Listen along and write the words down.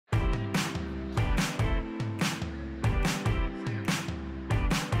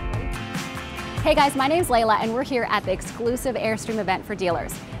Hey guys, my name's Layla and we're here at the exclusive Airstream event for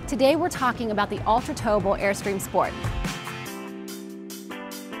dealers. Today we're talking about the ultra towable Airstream Sport.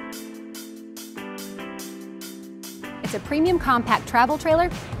 It's a premium compact travel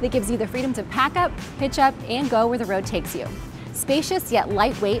trailer that gives you the freedom to pack up, hitch up, and go where the road takes you. Spacious yet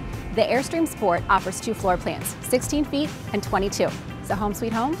lightweight, the Airstream Sport offers two floor plans, 16 feet and 22. So home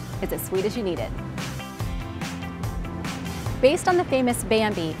sweet home is as sweet as you need it. Based on the famous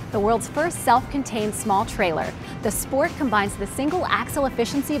Bambi, the world's first self-contained small trailer, the Sport combines the single axle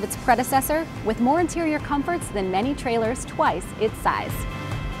efficiency of its predecessor with more interior comforts than many trailers twice its size.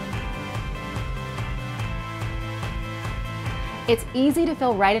 It's easy to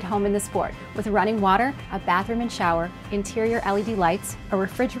feel right at home in the Sport with running water, a bathroom and shower, interior LED lights, a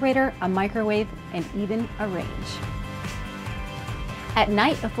refrigerator, a microwave, and even a range. At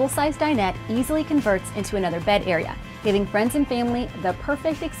night, a full-size dinette easily converts into another bed area, giving friends and family the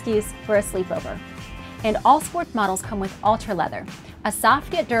perfect excuse for a sleepover. And all Sport models come with Ultra Leather, a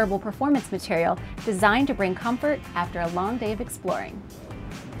soft yet durable performance material designed to bring comfort after a long day of exploring.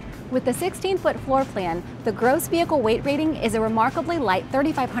 With the 16-foot floor plan, the gross vehicle weight rating is a remarkably light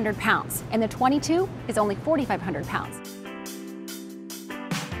 3,500 pounds, and the 22 is only 4,500 pounds.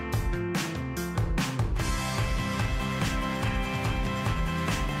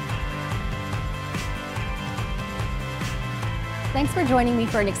 Thanks for joining me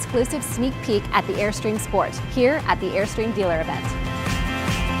for an exclusive sneak peek at the Airstream Sport here at the Airstream dealer event.